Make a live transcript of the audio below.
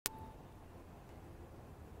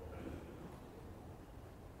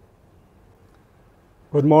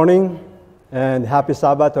Good morning and happy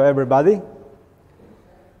Sabbath to everybody.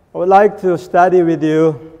 I would like to study with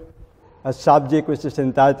you a subject which is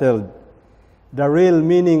entitled, The Real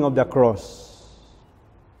Meaning of the Cross.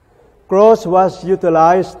 Cross was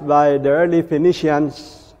utilized by the early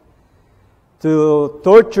Phoenicians to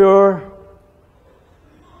torture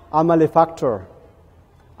a malefactor,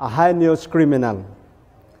 a heinous criminal.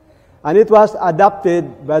 And it was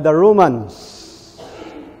adopted by the Romans.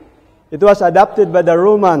 It was adopted by the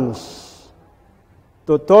Romans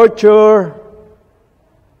to torture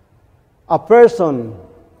a person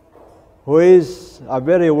who is a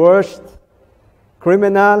very worst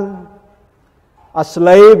criminal, a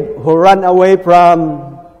slave who ran away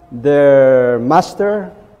from their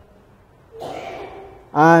master,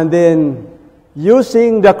 and then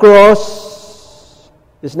using the cross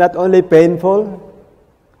is not only painful,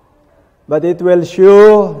 but it will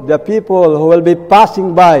show the people who will be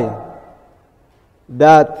passing by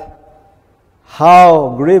that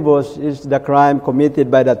how grievous is the crime committed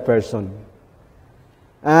by that person.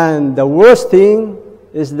 And the worst thing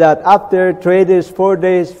is that after 3 days, 4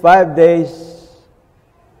 days, 5 days,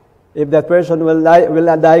 if that person will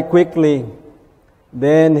die quickly,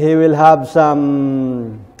 then he will have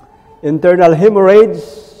some internal hemorrhage.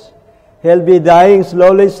 He'll be dying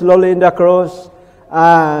slowly in the cross,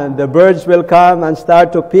 and the birds will come and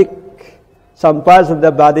start to pick some parts of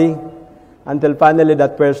the body until finally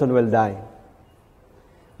that person will die.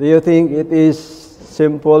 Do you think it is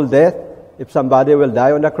simple death if somebody will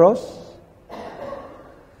die on the cross?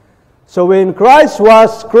 So when Christ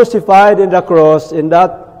was crucified in the cross in that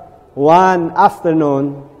one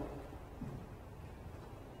afternoon,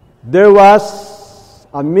 there was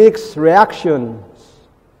a mixed reaction.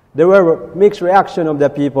 There were mixed reaction of the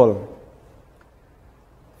people.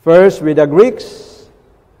 First with the Greeks,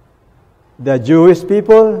 the Jewish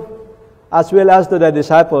people, as well as to the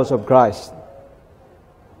disciples of Christ.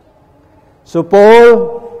 So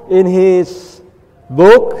Paul, in his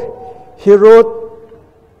book, he wrote,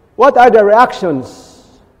 what are the reactions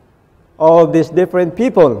of these different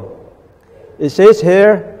people? It says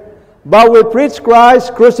here, but we preach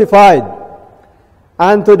Christ crucified,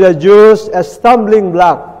 and to the Jews a stumbling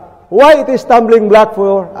block. Why it is stumbling block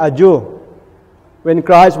for a Jew when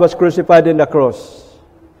Christ was crucified in the cross?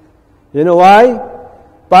 You know why?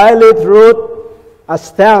 Pilate wrote a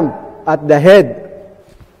stamp at the head,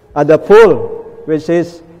 at the pole, which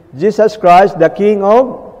says, Jesus Christ, the King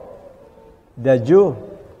of the Jew.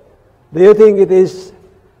 Do you think it is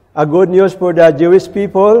a good news for the Jewish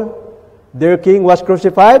people? Their king was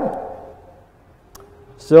crucified?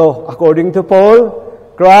 So, according to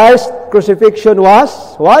Paul, Christ's crucifixion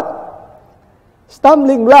was what?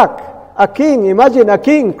 Stumbling block. A king, imagine a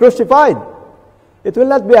king crucified. It will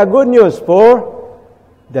not be a good news for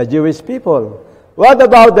the Jewish people. What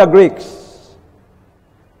about the Greeks?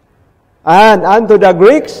 And unto the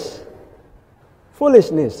Greeks,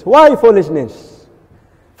 foolishness. Why foolishness?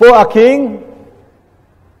 For a king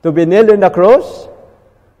to be nailed on the cross?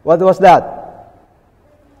 What was that?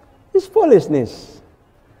 It's foolishness.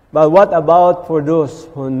 But what about for those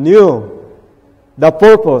who knew the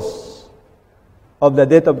purpose of the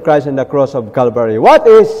death of Christ on the cross of Calvary? What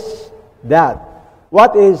is that?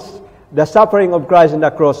 What is the suffering of Christ on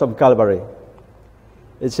the cross of Calvary?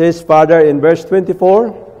 It says further in verse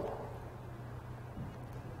 24,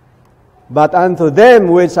 but unto them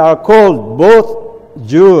which are called both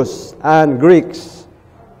Jews and Greeks,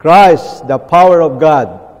 Christ the power of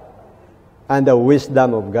God and the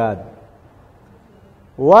wisdom of God.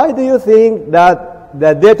 Why do you think that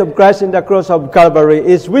the death of Christ in the cross of Calvary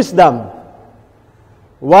is wisdom?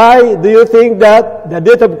 Why do you think that the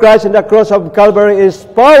death of Christ in the cross of Calvary is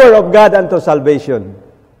power of God unto salvation?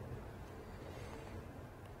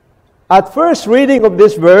 At first reading of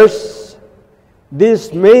this verse,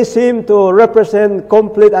 this may seem to represent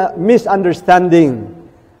complete misunderstanding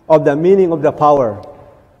of the meaning of the power.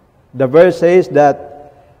 The verse says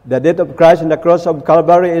that the death of Christ in the cross of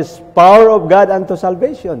Calvary is power of God unto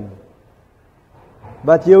salvation.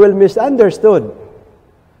 But you will misunderstood.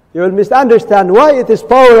 You will misunderstand why it is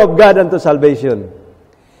power of God unto salvation.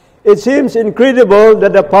 It seems incredible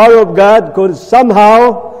that the power of God could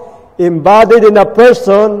somehow embodied in a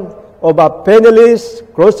person of a penniless,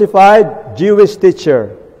 crucified Jewish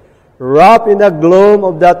teacher, wrapped in the gloom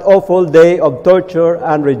of that awful day of torture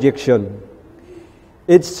and rejection.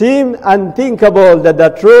 It seemed unthinkable that the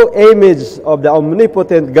true image of the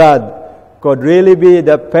omnipotent God could really be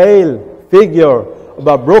the pale figure of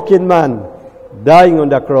a broken man dying on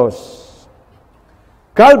the cross.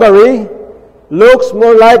 Calvary looks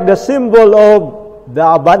more like the symbol of the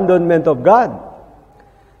abandonment of God.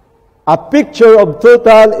 a picture of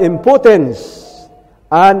total impotence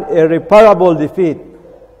and irreparable defeat,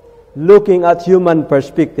 looking at human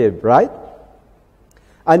perspective, right?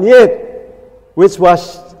 And yet, which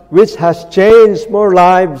has changed more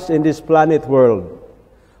lives in this planet world.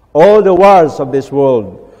 All the wars of this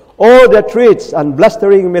world, all the threats and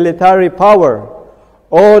blustering military power,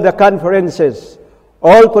 all the conferences,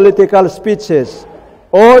 all political speeches,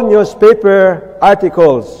 all newspaper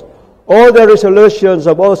articles, all the resolutions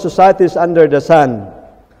of all societies under the sun,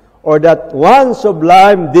 or that one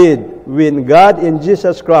sublime deed when God in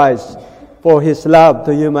Jesus Christ for His love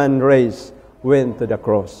to human race went to the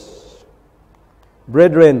cross.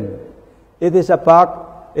 Brethren, it is a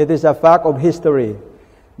fact of history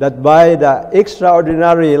that by the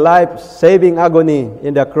extraordinary life-saving agony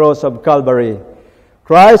in the cross of Calvary,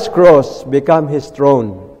 Christ's cross became His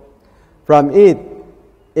throne. From it,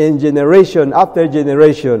 in generation after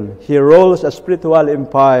generation, He rules a spiritual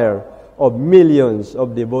empire of millions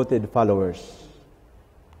of devoted followers.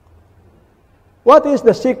 What is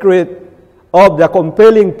the secret of the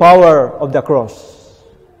compelling power of the cross?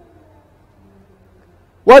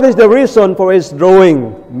 What is the reason for its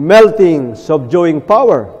drawing, melting, subduing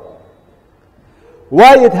power?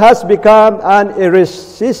 Why it has become an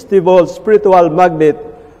irresistible spiritual magnet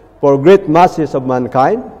for great masses of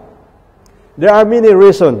mankind? There are many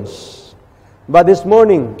reasons, but this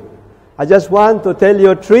morning, I just want to tell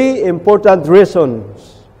you three important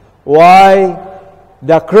reasons why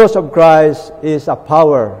the cross of Christ is a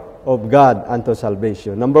power of God unto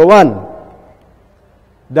salvation. Number one,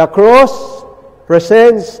 the cross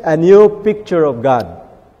presents a new picture of God.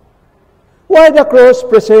 Why the cross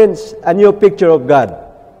presents a new picture of God?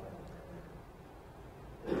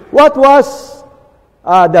 What was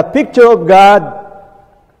the picture of God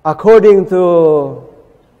according to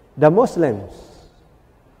the Muslims?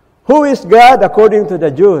 Who is God according to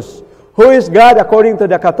the Jews? Who is God according to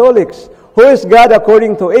the Catholics? Who is God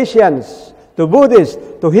according to Asians, to Buddhists,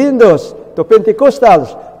 to Hindus, to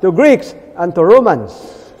Pentecostals, to Greeks, and to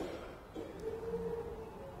Romans?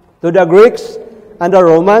 To the Greeks and the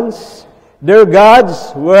Romans, their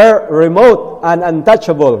gods were remote and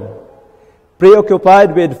untouchable,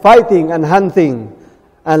 preoccupied with fighting and hunting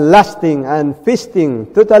and lusting and feasting,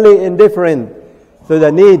 totally indifferent to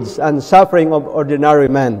the needs and suffering of ordinary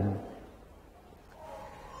man.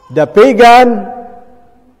 The pagan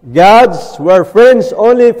gods were friends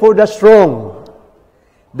only for the strong,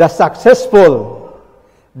 the successful,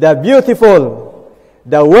 the beautiful,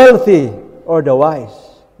 the wealthy, or the wise.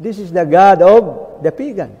 This is the God of the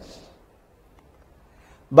pagans.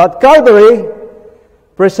 But Calvary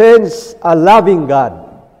presents a loving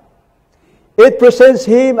God. It presents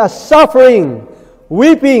Him as suffering,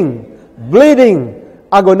 weeping, bleeding,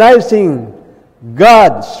 agonizing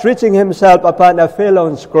God, stretching Himself upon a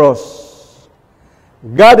felon's cross.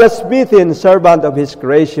 God a smitten servant of His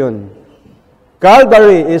creation.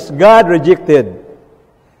 Calvary is God rejected,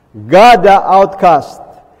 God the outcast,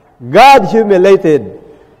 God humiliated,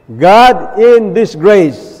 God in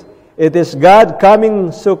disgrace. It is God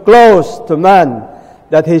coming so close to man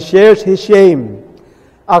that He shares His shame,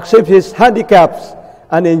 accepts His handicaps,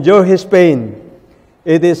 and endures His pain.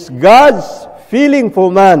 It is God's feeling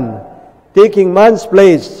for man, taking man's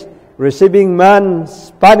place, receiving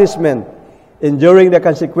man's punishment, enduring the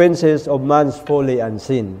consequences of man's folly and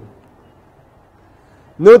sin.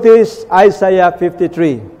 Notice Isaiah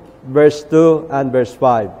 53, verse 2 and verse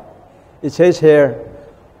 5. It says here,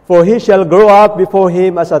 "For he shall grow up before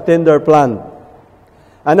him as a tender plant,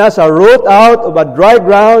 and as a root out of a dry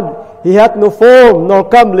ground, he hath no form nor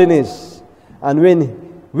comeliness. And when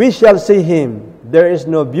we shall see him, there is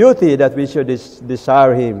no beauty that we should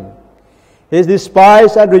desire him. He is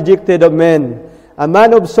despised and rejected of men, a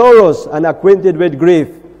man of sorrows and acquainted with grief,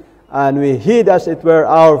 and we hid as it were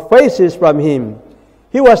our faces from him.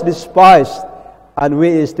 He was despised, and we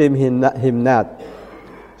esteemed him not.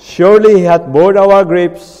 Surely he hath borne our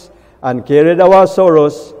griefs and carried our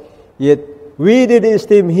sorrows, yet we did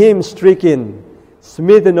esteem him stricken,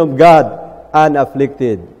 smitten of God, and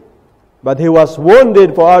afflicted. But he was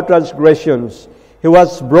wounded for our transgressions, he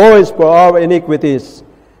was bruised for our iniquities.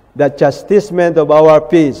 The chastisement of our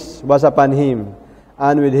peace was upon him,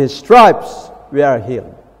 and with his stripes we are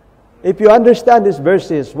healed." If you understand these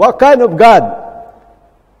verses, what kind of God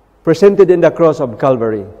presented in the cross of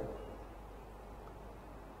Calvary?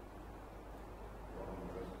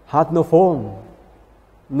 Hath no form,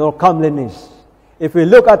 nor comeliness. If we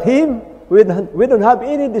look at him, we don't have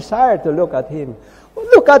any desire to look at him.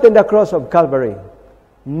 Look at in the cross of Calvary.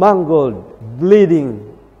 Mangled,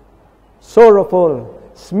 bleeding, sorrowful,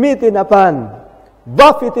 smitten upon,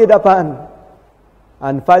 buffeted upon.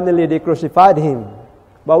 And finally, they crucified him.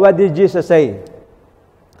 But what did Jesus say?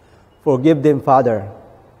 Forgive them, Father,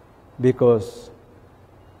 because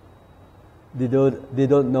they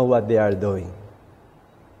don't know what they are doing.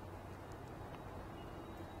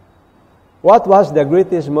 What was the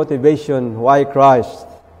greatest motivation why Christ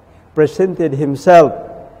presented himself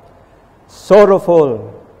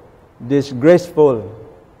sorrowful, disgraceful,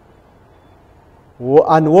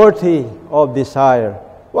 unworthy of desire?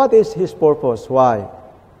 What is his purpose? Why?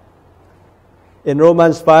 In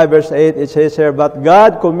Romans 5 verse 8 it says here, but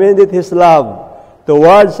God commended his love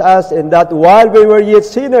towards us in that while we were yet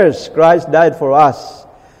sinners, Christ died for us.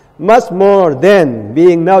 Much more then,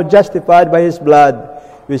 being now justified by his blood,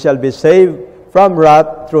 we shall be saved from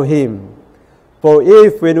wrath through him. For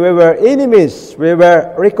if when we were enemies, we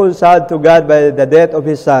were reconciled to God by the death of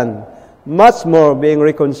his Son, much more being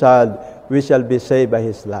reconciled, we shall be saved by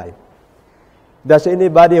his life. Does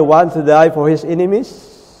anybody want to die for his enemies?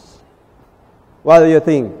 What do you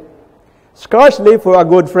think? Scarcely for a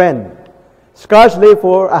good friend, scarcely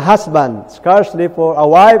for a husband, scarcely for a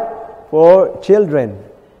wife, for children.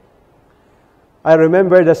 I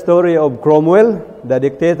remember the story of Cromwell, the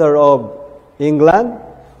dictator of England.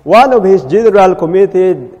 One of his generals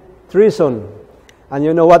committed treason. And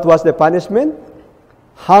you know what was the punishment?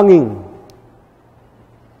 Hanging.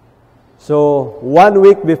 So 1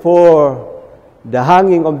 week before the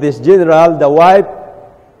hanging of this general, the wife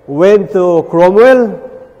went to Cromwell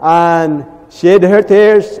and shed her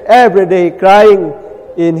tears every day, crying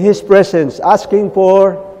in his presence, asking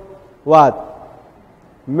for what?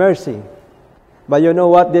 Mercy. But you know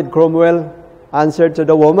what did Cromwell answer to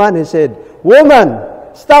the woman? He said, woman,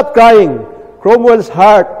 stop crying. Cromwell's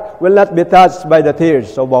heart will not be touched by the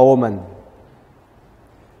tears of a woman.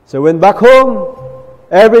 So went back home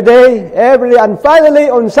every day, and finally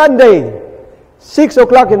on Sunday, 6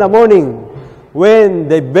 o'clock in the morning, when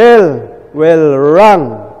the bell will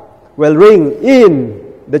ring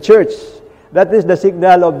in the church. That is the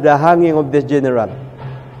signal of the hanging of this general.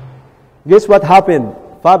 Guess what happened?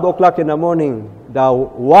 5 o'clock in the morning, the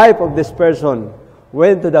wife of this person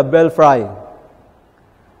went to the belfry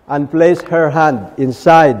and placed her hand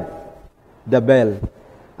inside the bell.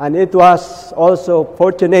 And it was also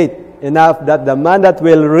fortunate enough that the man that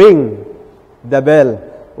will ring the bell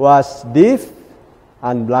was deaf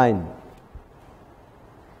and blind.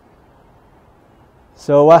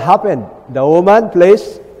 So what happened? The woman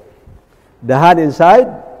placed the hand inside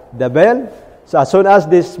the bell. So as soon as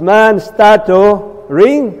this man started to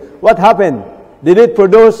ring, what happened? Did it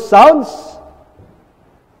produce sounds?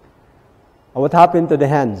 What happened to the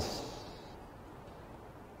hands?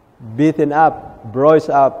 Beaten up, bruised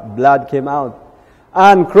up, blood came out.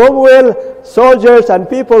 And Cromwell, soldiers and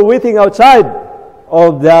people waiting outside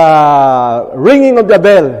of the ringing of the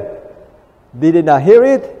bell did not hear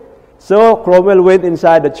it. So Cromwell went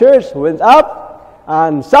inside the church, went up,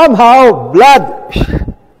 and somehow blood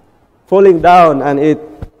falling down, and it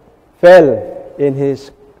fell in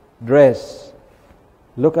his dress.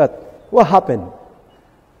 Look at what happened.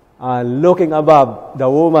 Looking above, the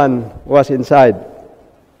woman was inside.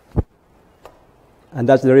 And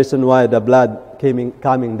that's the reason why the blood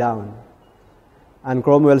coming down. And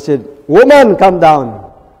Cromwell said, woman, come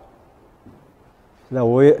down. The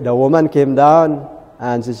woman came down,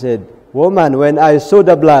 and she said, woman, when I saw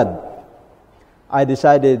the blood, I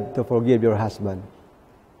decided to forgive your husband.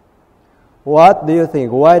 What do you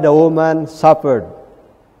think? Why the woman suffered?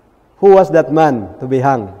 Who was that man to be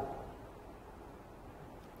hung?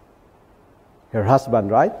 Her husband,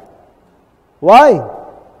 right? Why?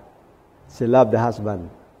 She loved the husband.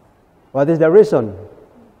 What is the reason?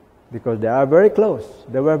 Because they are very close.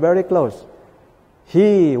 They were very close.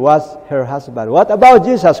 He was her husband. What about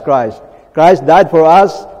Jesus Christ? Christ died for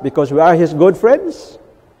us because we are his good friends.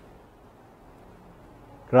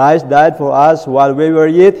 Christ died for us while we were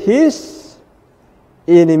yet his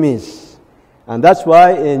enemies. And that's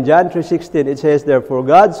why in John 3:16 it says, therefore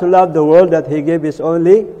God so loved the world that he gave his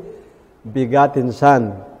only begotten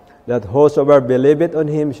Son, that whosoever believeth on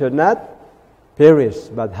him should not perish,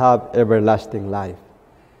 but have everlasting life.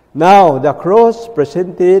 Now, the cross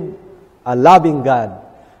presented a loving God,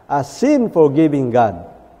 a sin-forgiving God.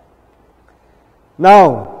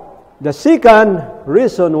 Now, the second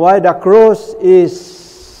reason why the cross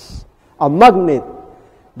is a magnet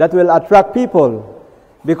that will attract people,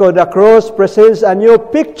 because the cross presents a new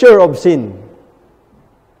picture of sin.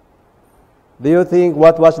 Do you think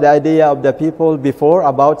what was the idea of the people before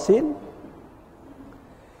about sin?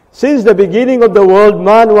 Since the beginning of the world,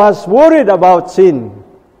 man was worried about sin.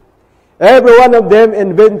 Every one of them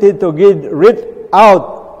invented to rid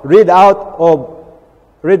out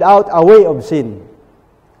a way of sin.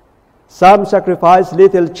 Some sacrificed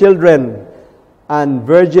little children and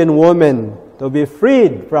virgin women to be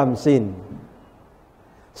freed from sin.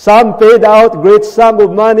 Some paid out great sum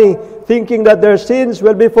of money thinking that their sins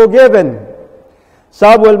will be forgiven.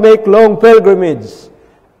 Some will make long pilgrimages.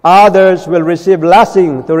 Others will receive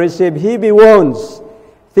lashing to receive heavy wounds,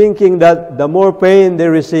 thinking that the more pain they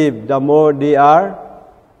receive, the more they are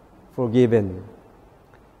forgiven.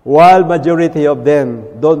 While majority of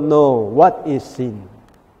them don't know what is sin.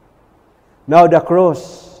 Now the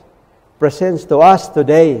cross presents to us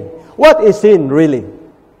today, what is sin really?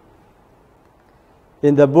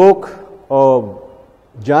 In the book of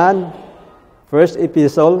John, first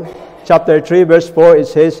epistle, chapter 3, verse 4, it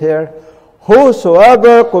says here,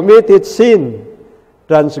 whosoever committeth sin,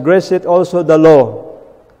 transgresseth also the law,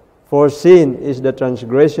 for sin is the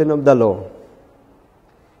transgression of the law.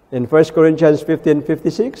 In 1 Corinthians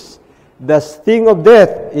 15:56, the sting of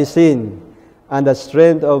death is sin, and the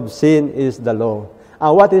strength of sin is the law.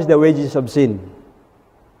 And what is the wages of sin?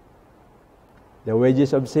 The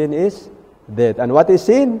wages of sin is death. And what is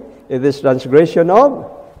sin? It is transgression of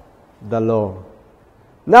the law.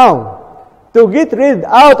 Now, to get rid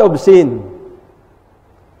out of sin,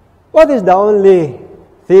 what is the only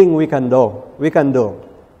thing we can do?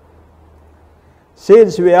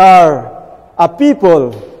 Since we are a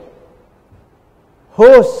people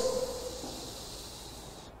whose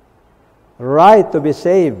right to be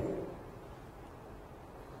saved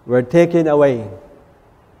were taken away,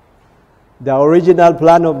 the original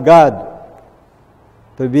plan of God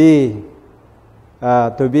to be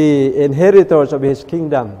inheritors of His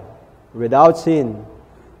kingdom without sin,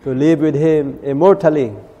 to live with Him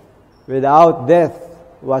immortally without death,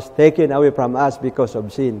 was taken away from us because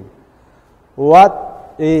of sin.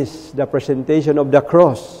 What is the presentation of the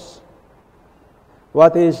cross?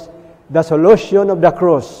 What is the solution of the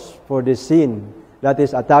cross for the sin that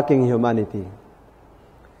is attacking humanity?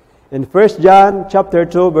 In 1 John chapter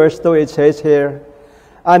 2, verse 2, it says here,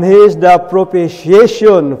 and He is the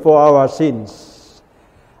propitiation for our sins,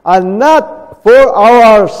 and not for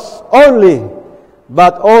ours only,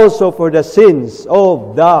 but also for the sins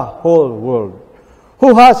of the whole world.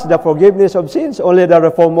 Who has the forgiveness of sins? Only the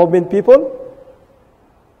Reformed Movement people?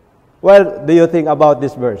 What do you think about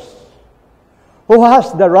this verse? Who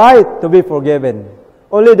has the right to be forgiven?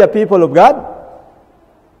 Only the people of God?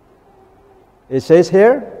 It says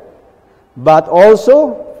here, but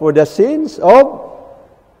also for the sins of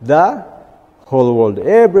the whole world.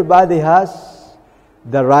 Everybody has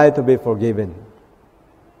the right to be forgiven.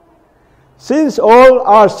 Since all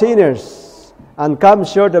are sinners and come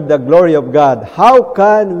short of the glory of God, how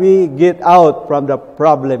can we get out from the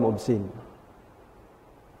problem of sin?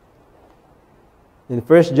 In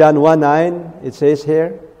 1 John 1:9, it says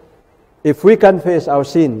here, if we confess our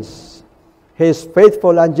sins, He is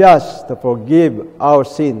faithful and just to forgive our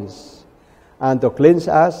sins and to cleanse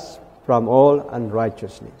us from all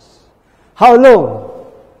unrighteousness. How long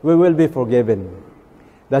we will be forgiven?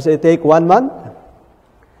 Does it take 1 month?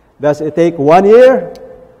 Does it take 1 year?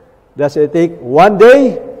 Does it take 1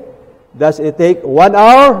 day? Does it take 1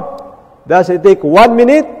 hour? Does it take 1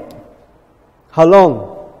 minute? How long?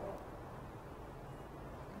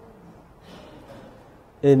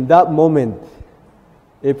 In that moment,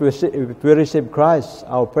 if we receive Christ,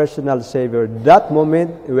 our personal Savior, that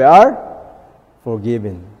moment we are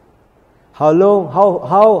forgiven. How long,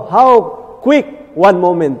 how quick 1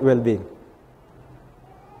 moment will be?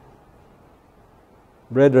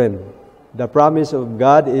 Brethren, the promise of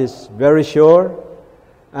God is very sure,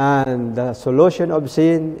 and the solution of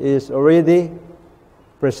sin is already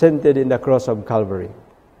presented in the cross of Calvary.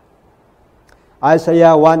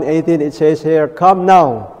 Isaiah 1:18, it says here, come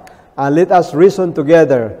now, and let us reason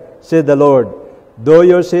together, said the Lord. Though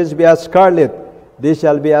your sins be as scarlet, they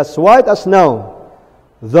shall be as white as snow.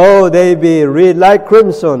 Though they be red like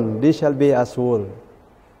crimson, they shall be as wool.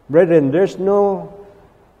 Brethren, there's no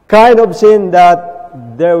kind of sin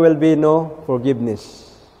that there will be no forgiveness.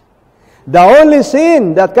 The only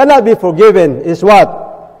sin that cannot be forgiven is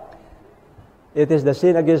what? It is the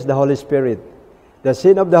sin against the Holy Spirit. The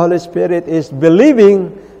sin of the Holy Spirit is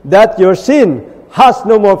believing that your sin has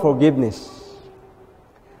no more forgiveness.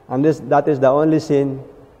 And that is the only sin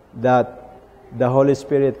that the Holy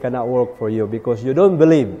Spirit cannot work for you, because you don't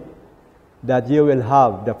believe that you will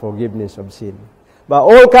have the forgiveness of sin. But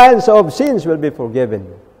all kinds of sins will be forgiven.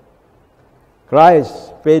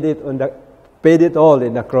 Christ paid it all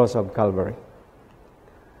in the cross of Calvary.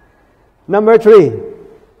 Number 3,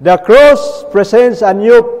 the cross presents a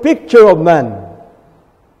new picture of man.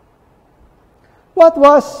 What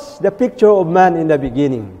was the picture of man in the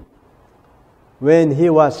beginning when he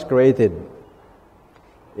was created?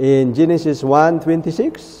 in Genesis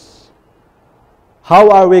 1:26. How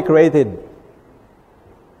are we created?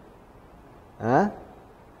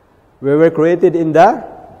 We were created in the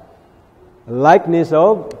likeness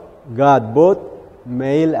of God, both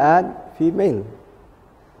male and female.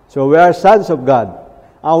 So we are sons of God.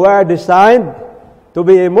 And we are designed to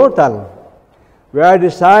be immortal. We are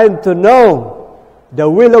designed to know the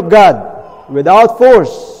will of God without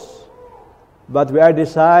force. But we are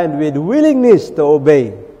designed with willingness to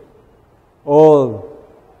obey all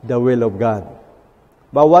the will of God.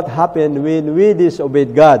 But what happened when we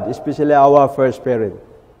disobeyed God, especially our first parent?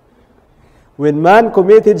 When man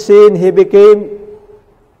committed sin, he became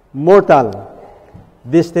mortal,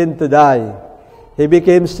 destined to die. He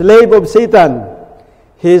became slave of Satan.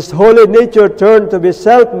 His holy nature turned to be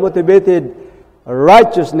self-motivated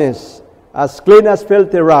righteousness, as clean as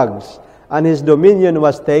filthy rags, and his dominion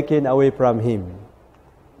was taken away from him.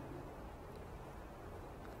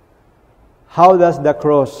 How does the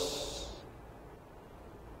cross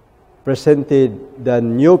presented the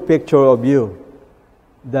new picture of you,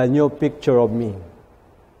 the new picture of me?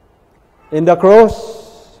 In the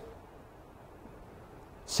cross,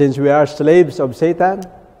 since we are slaves of Satan,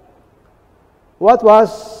 what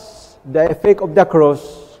was the effect of the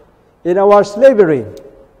cross in our slavery?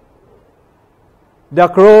 The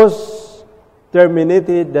cross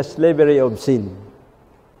terminated the slavery of sin.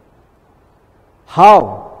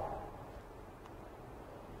 How?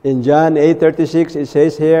 In John 8:36 it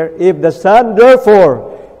says here, "If the Son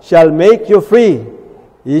therefore shall make you free,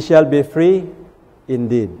 ye shall be free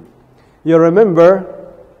indeed." You remember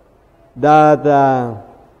that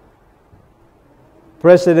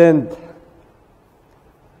President,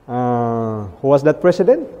 who was that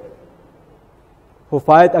president? Who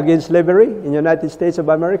fight against slavery in the United States of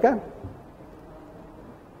America?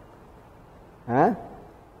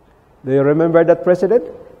 Do you remember that president?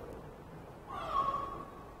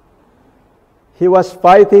 He was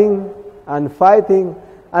fighting and fighting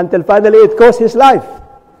until finally it cost his life.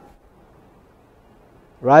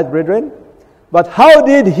 Right, brethren? But how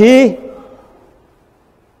did he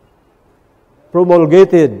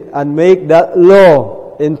promulgated and make that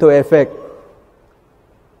law into effect?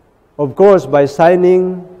 Of course, by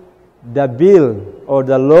signing the bill or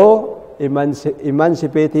the law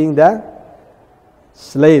emancipating the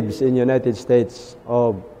slaves in the United States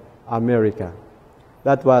of America.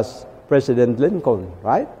 That was President Lincoln,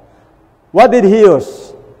 right? What did he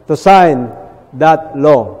use to sign that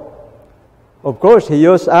law? Of course, he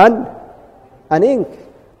used an ink.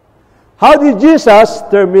 How did Jesus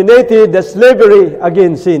terminated the slavery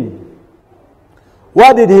against sin?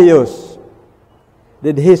 What did he use?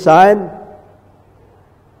 Did he sign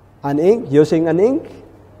an ink, using an ink?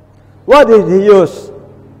 What did he use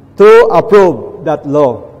to approve that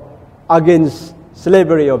law against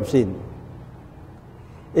slavery of sin?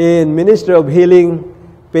 In Ministry of Healing,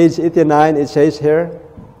 page 89, it says here,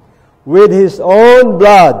 "With his own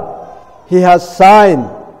blood, he has signed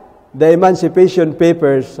the emancipation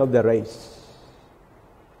papers of the race."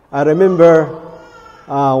 I remember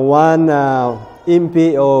one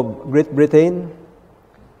MP of Great Britain,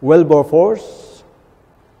 Wilberforce.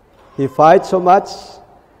 He fights so much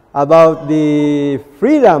about the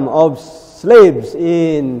freedom of slaves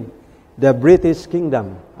in the British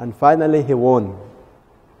kingdom, and finally he won.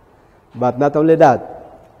 But not only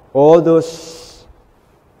that, all those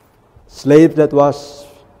slaves that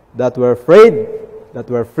were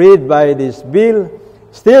freed by this bill,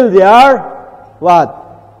 still they are what?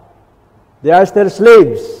 They are still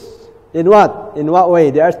slaves. In what? In what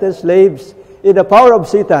way? They are still slaves in the power of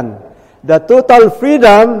Satan. The total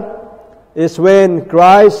freedom is when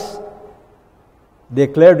Christ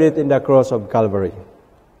declared it in the cross of Calvary.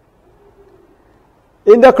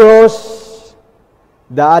 In the cross,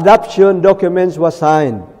 the adoption documents was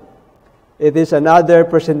signed. It is another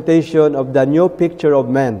presentation of the new picture of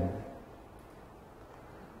man.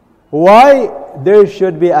 Why there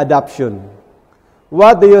should be adoption?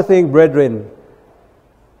 What do you think, brethren?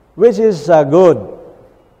 Which is good?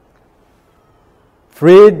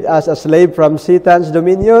 Freed as a slave from Satan's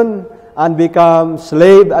dominion and become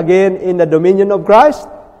slave again in the dominion of Christ?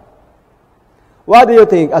 What do you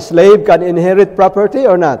think? A slave can inherit property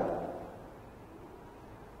or not?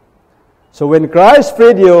 So when Christ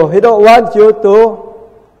freed you, He don't want you to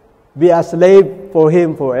be a slave for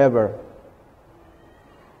Him forever.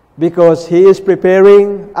 Because He is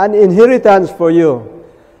preparing an inheritance for you.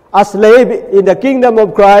 A slave in the kingdom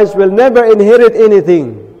of Christ will never inherit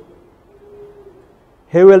anything.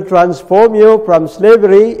 He will transform you from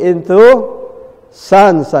slavery into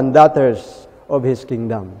sons and daughters of His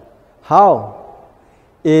kingdom. How?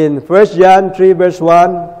 In 1 John 3 verse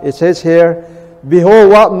 1, it says here, Behold,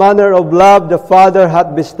 what manner of love the Father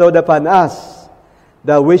hath bestowed upon us,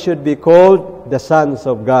 that we should be called the sons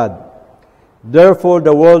of God. Therefore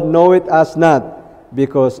the world knoweth us not,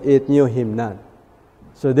 because it knew Him not.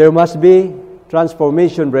 So there must be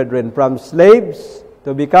transformation, brethren, from slaves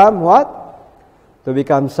to become what? To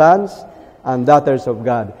become sons and daughters of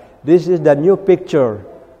God. This is the new picture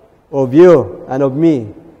of you and of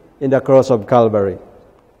me in the cross of Calvary.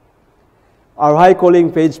 Our high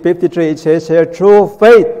calling, page 53, it says here, through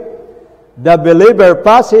faith, the believer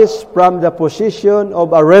passes from the position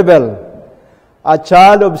of a rebel, a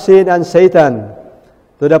child of sin and Satan,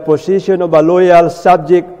 to the position of a loyal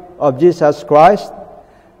subject of Jesus Christ,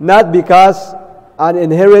 not because an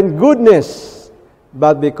inherent goodness,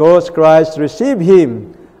 but because Christ received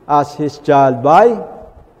him as his child by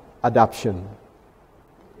adoption.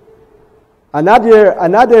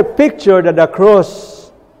 Another picture that the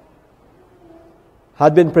cross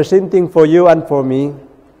had been presenting for you and for me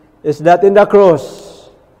is that in the cross,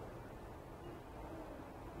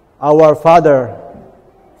 our Father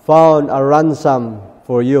found a ransom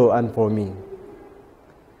for you and for me.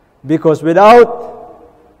 Because without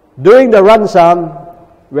doing the ransom,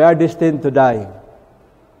 we are destined to die.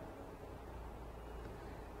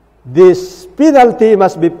 This penalty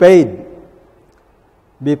must be paid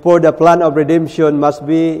before the plan of redemption must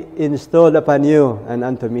be installed upon you and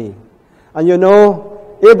unto me. And you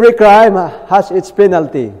know, every crime has its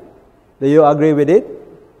penalty. Do you agree with it?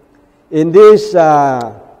 In this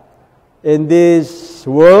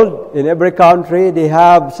world, in every country, they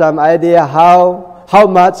have some idea how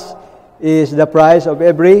much is the price of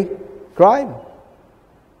every crime.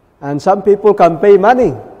 And some people can pay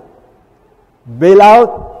money, bail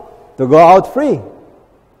out, to go out free.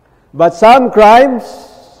 But some crimes,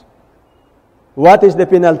 what is the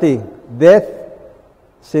penalty? Death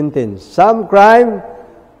sentence. Some crime,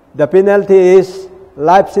 the penalty is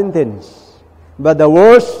life sentence. But the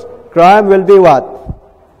worst crime will be what?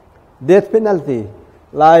 Death penalty.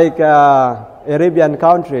 Like Arabian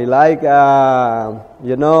country, like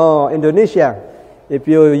Indonesia. If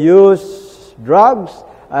you use drugs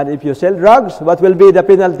and if you sell drugs, what will be the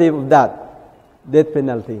penalty of that? Death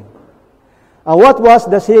penalty. And what was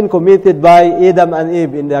the sin committed by Adam and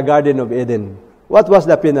Eve in the Garden of Eden? What was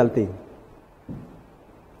the penalty?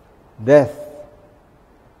 Death.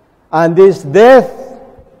 And this death,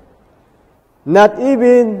 not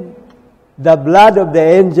even the blood of the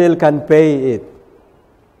angel can pay it.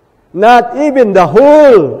 Not even the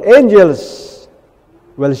whole angels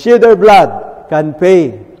will shed their blood can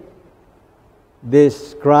pay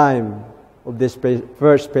this crime of these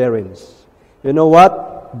first parents. You know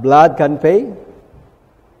what blood can pay?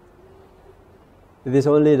 It is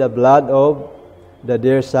only the blood of the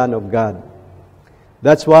dear Son of God.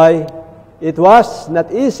 That's why it was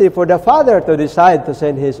not easy for the Father to decide to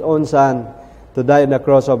send His own Son to die on the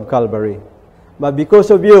cross of Calvary. But because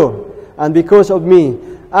of you and because of me,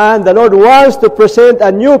 and the Lord wants to present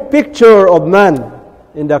a new picture of man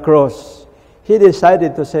in the cross, He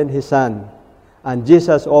decided to send His Son. And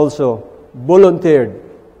Jesus also volunteered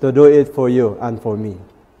to do it for you and for me.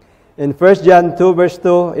 In 1 John 2 verse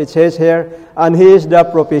 2, it says here, And He is the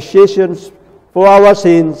propitiation for our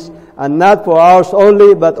sins, and not for ours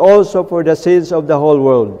only, but also for the sins of the whole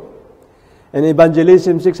world. In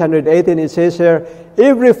Evangelism 618, it says here,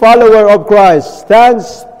 Every follower of Christ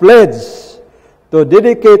stands pledged to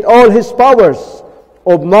dedicate all his powers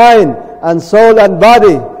of mind and soul and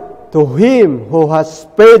body to Him who has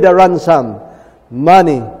paid the ransom,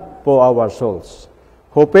 money for our souls.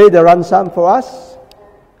 Who paid the ransom for us?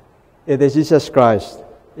 It is Jesus Christ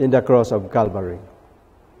in the cross of Calvary.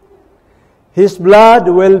 His blood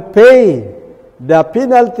will pay the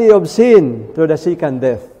penalty of sin to the second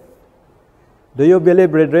death. Do you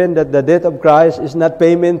believe, brethren, that the death of Christ is not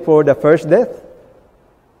payment for the first death?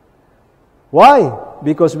 Why?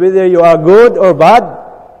 Because whether you are good or bad,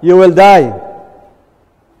 you will die.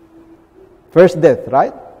 First death,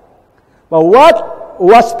 right? But what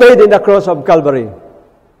was paid in the cross of Calvary?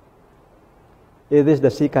 It is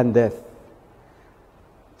the second death.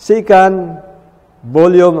 Second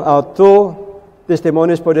volume 2,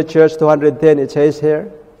 Testimonies for the Church, 210, it says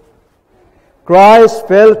here, Christ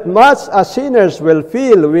felt much as sinners will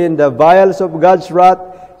feel when the vials of God's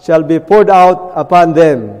wrath shall be poured out upon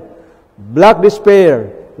them. Black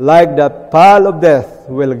despair, like the pall of death,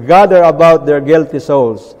 will gather about their guilty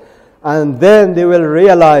souls, and then they will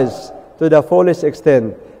realize to the fullest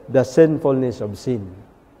extent the sinfulness of sin.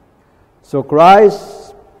 So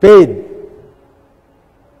Christ paid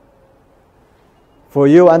for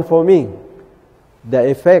you and for me the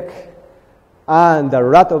effect and the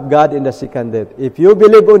wrath of God in the second death. If you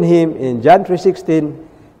believe on Him, in John 3:16,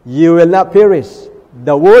 you will not perish.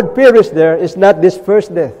 The word perish there is not this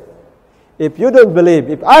first death. If you don't believe,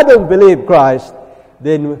 if I don't believe Christ,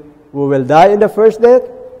 then we will die in the first death,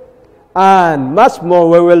 and much more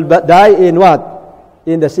we will die in what?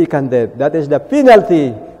 In the second death. That is the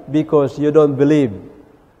penalty, because you don't believe.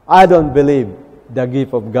 I don't believe the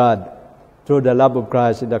gift of God through the love of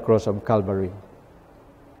Christ in the cross of Calvary.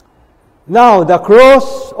 Now, the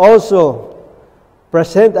cross also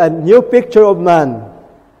presents a new picture of man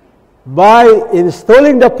by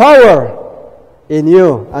installing the power in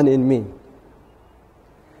you and in me.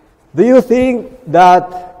 Do you think that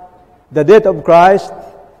the death of Christ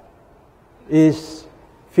is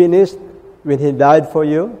finished when He died for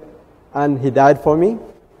you and He died for me?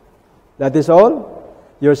 That is all?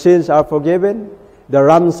 Your sins are forgiven? The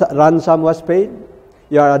ransom was paid?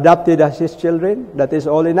 You are adopted as His children? That is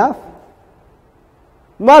all enough?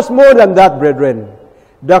 Much more than that, brethren.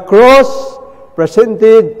 The cross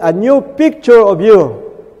presented a new picture of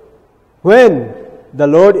you when the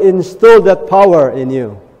Lord installed that power in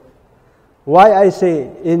you. Why I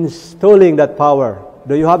say installing that power?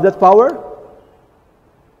 Do you have that power?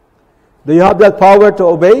 Do you have that power to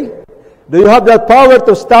obey? Do you have that power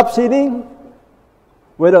to stop sinning?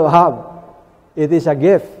 We don't have. It is a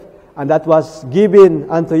gift, and that was given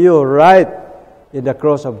unto you right in the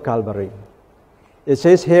cross of Calvary. It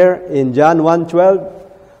says here in John 1:12,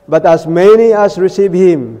 but as many as receive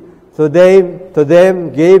Him, to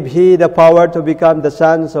them gave He the power to become the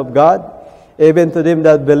sons of God, even to them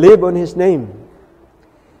that believe on His name.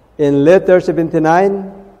 In letter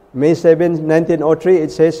 79, May 7, 1903,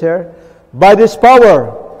 it says here, by this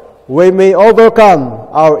power we may overcome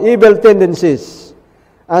our evil tendencies,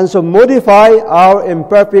 and so modify our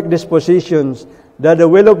imperfect dispositions, that the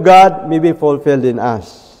will of God may be fulfilled in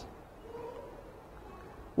us.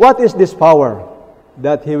 What is this power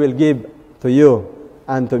that He will give to you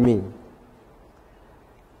and to me?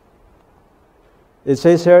 It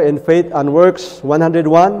says here in Faith and Works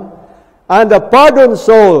 101, and the pardoned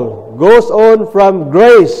soul goes on from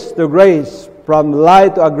grace to grace, from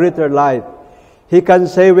light to a greater light. He can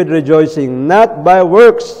say with rejoicing, not by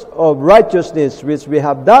works of righteousness which we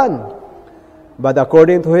have done, but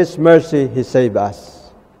according to His mercy He saved us.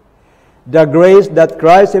 The grace that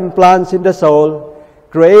Christ implants in the soul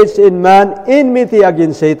creates in man enmity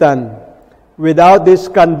against Satan. Without this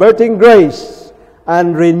converting grace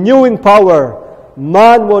and renewing power,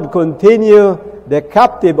 man would continue the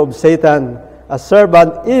captive of Satan, a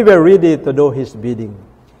servant ever ready to do his bidding.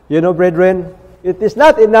 You know, brethren, it is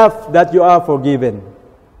not enough that you are forgiven.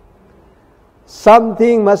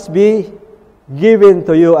 Something must be given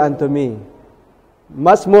to you and to me.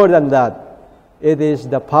 Much more than that. It is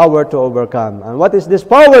the power to overcome. And what is this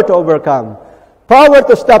power to overcome? Power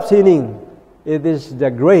to stop sinning. It is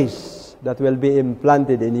the grace that will be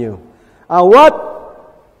implanted in you. And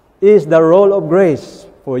what is the role of grace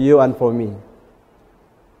for you and for me?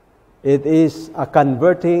 It is a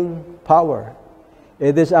converting power.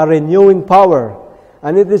 It is a renewing power.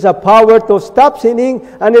 And it is a power to stop sinning,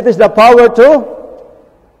 and it is the power to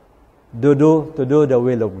do the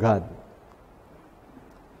will of God.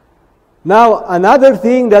 Now, another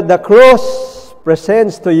thing that the cross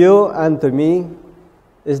presents to you and to me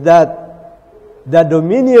is that the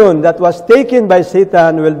dominion that was taken by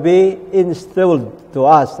Satan will be installed to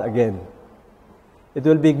us again. It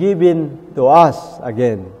will be given to us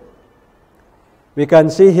again. We can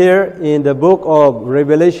see here in the book of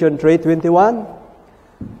Revelation 3:21,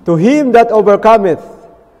 to him that overcometh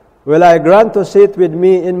will I grant to sit with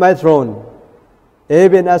me in my throne,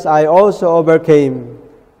 even as I also overcame,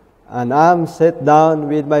 and am set down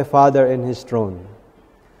with my Father in His throne.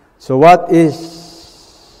 So what is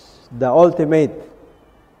the ultimate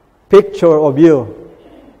picture of you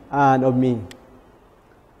and of me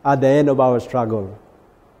at the end of our struggle?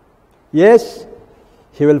 Yes,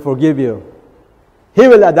 He will forgive you. He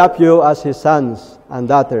will adopt you as His sons and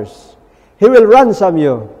daughters. He will ransom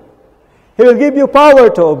you. He will give you power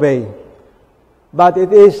to obey. But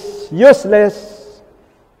it is useless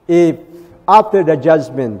if after the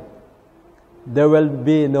judgment there will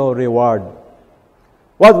be no reward.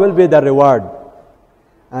 What will be the reward?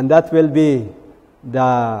 And that will be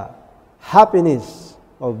the happiness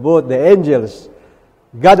of both the angels,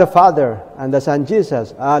 God the Father, and the Son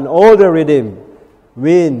Jesus, and all the redeemed,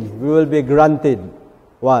 when we will be granted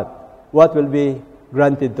what? What will be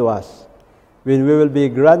granted to us? When we will be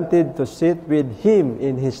granted to sit with Him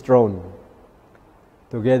in His throne,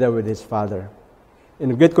 together with His Father.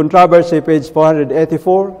 In Great Controversy, page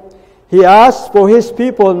 484, He asks for His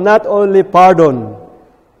people not only pardon,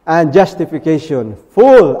 and justification,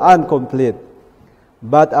 full and complete,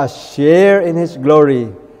 but a share in His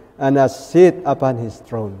glory and a seat upon His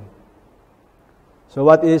throne. So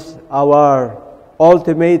what is our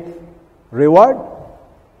ultimate reward?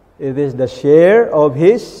 It is the share of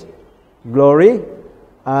His glory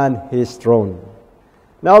and His throne.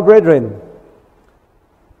 Now, brethren,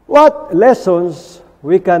 what lessons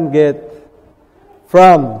we can get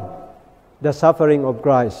from the suffering of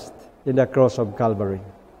Christ in the cross of Calvary?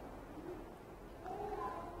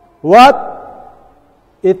 What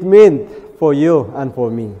it meant for you and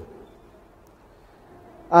for me?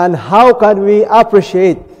 And how can we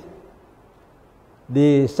appreciate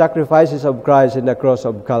the sacrifices of Christ in the cross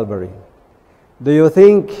of Calvary? Do you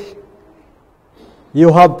think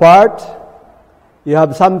you have part? You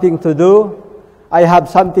have something to do? I have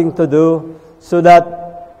something to do so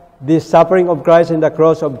that the suffering of Christ in the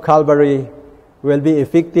cross of Calvary will be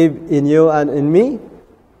effective in you and in me?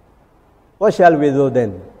 What shall we do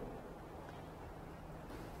then?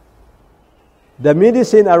 The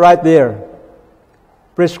medicine are right there,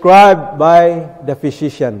 prescribed by the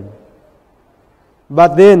physician.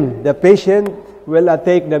 But then the patient will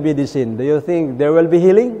take the medicine. Do you think there will be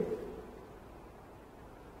healing?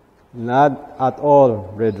 Not at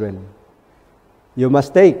all, brethren. You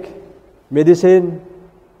must take. Medicine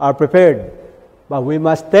are prepared, but we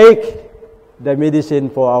must take the medicine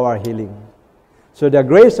for our healing. So the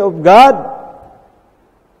grace of God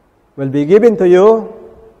will be given to you,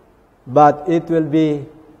 but it will be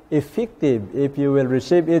effective if you will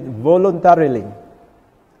receive it voluntarily.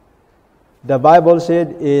 The Bible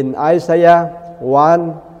said in Isaiah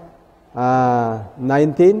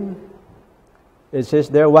 1:19, it says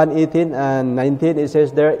there, 1:18 and 19, it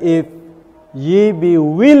says there, if ye be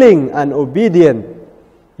willing and obedient,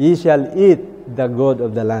 ye shall eat the good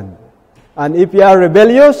of the land. And if ye are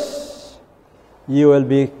rebellious, you will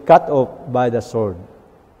be cut off by the sword.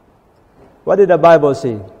 What did the Bible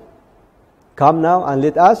say? Come now and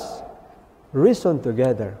let us reason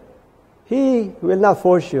together. He will not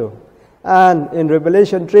force you. And in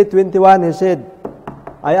Revelation 3:21, He said,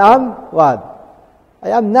 I am what? I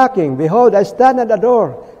am knocking. Behold, I stand at the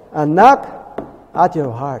door and knock at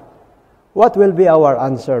your heart. What will be our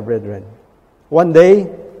answer, brethren? One day,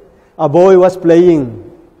 a boy was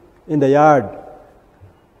playing in the yard.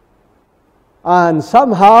 And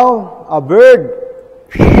somehow, a bird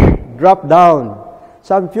dropped down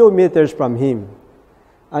some few meters from him.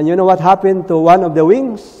 And you know what happened to one of the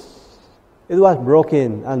wings? It was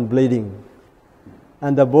broken and bleeding.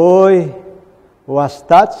 And the boy was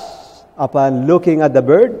touched upon looking at the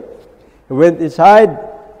bird. He went inside,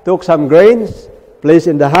 took some grains, placed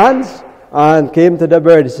in the hands, and came to the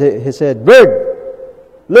bird. He said, bird,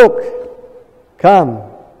 look, come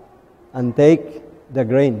and take the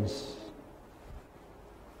grains.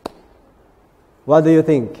 What do you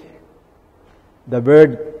think? The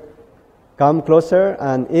bird come closer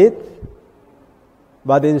and eat,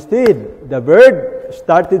 but instead the bird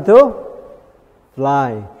started to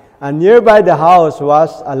fly. And nearby the house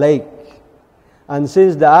was a lake. And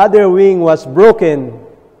since the other wing was broken,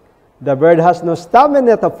 the bird has no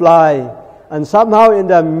stamina to fly. And somehow in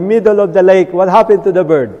the middle of the lake, what happened to the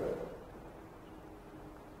bird?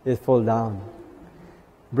 It fell down.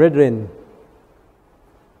 Brethren,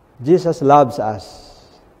 Jesus loves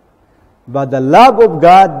us. But the love of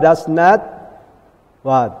God does not,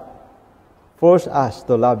 what? Force us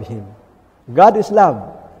to love Him. God is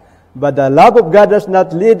love. But the love of God does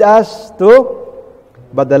not lead us to,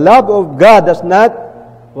 but the love of God does not,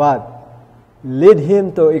 what? Lead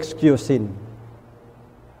Him to excuse sin.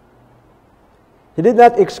 He did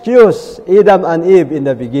not excuse Adam and Eve in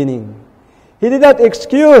the beginning. He did not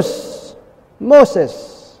excuse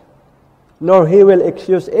Moses, nor He will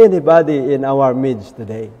excuse anybody in our midst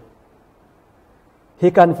today. He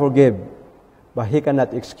can forgive, but He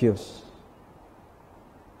cannot excuse.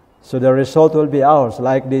 So the result will be ours,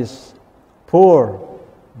 like this poor,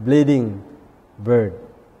 bleeding bird.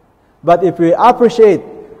 But if we appreciate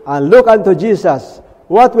and look unto Jesus,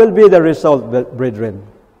 what will be the result, brethren?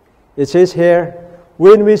 It says here,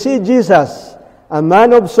 when we see Jesus, a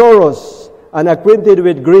man of sorrows and acquainted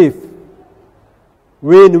with grief,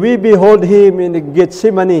 when we behold Him in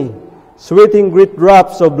Gethsemane, sweating great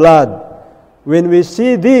drops of blood, when we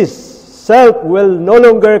see this, self will no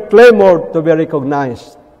longer clamor to be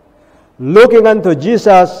recognized. Looking unto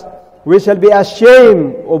Jesus, we shall be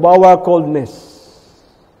ashamed of our coldness,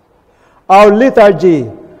 our lethargy,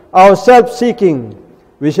 our self-seeking.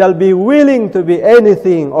 We shall be willing to be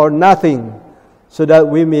anything or nothing so that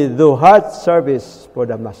we may do heart service for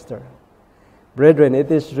the Master. Brethren,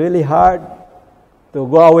 it is really hard to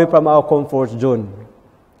go away from our comfort zone.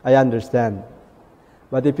 I understand.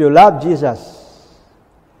 But if you love Jesus,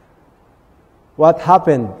 what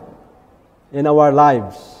happened in our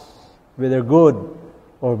lives, whether good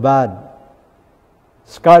or bad,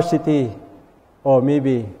 scarcity or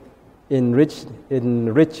maybe in riches,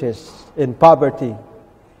 in poverty,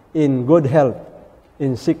 in good health,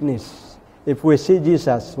 in sickness, if we see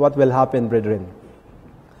Jesus, what will happen, brethren?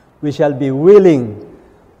 We shall be willing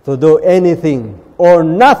to do anything or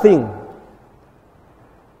nothing,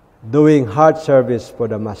 doing hard service for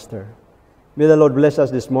the Master. May the Lord bless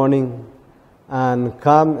us this morning and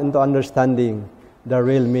come into understanding the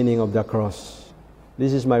real meaning of the cross.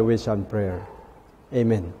 This is my wish and prayer.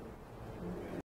 Amen.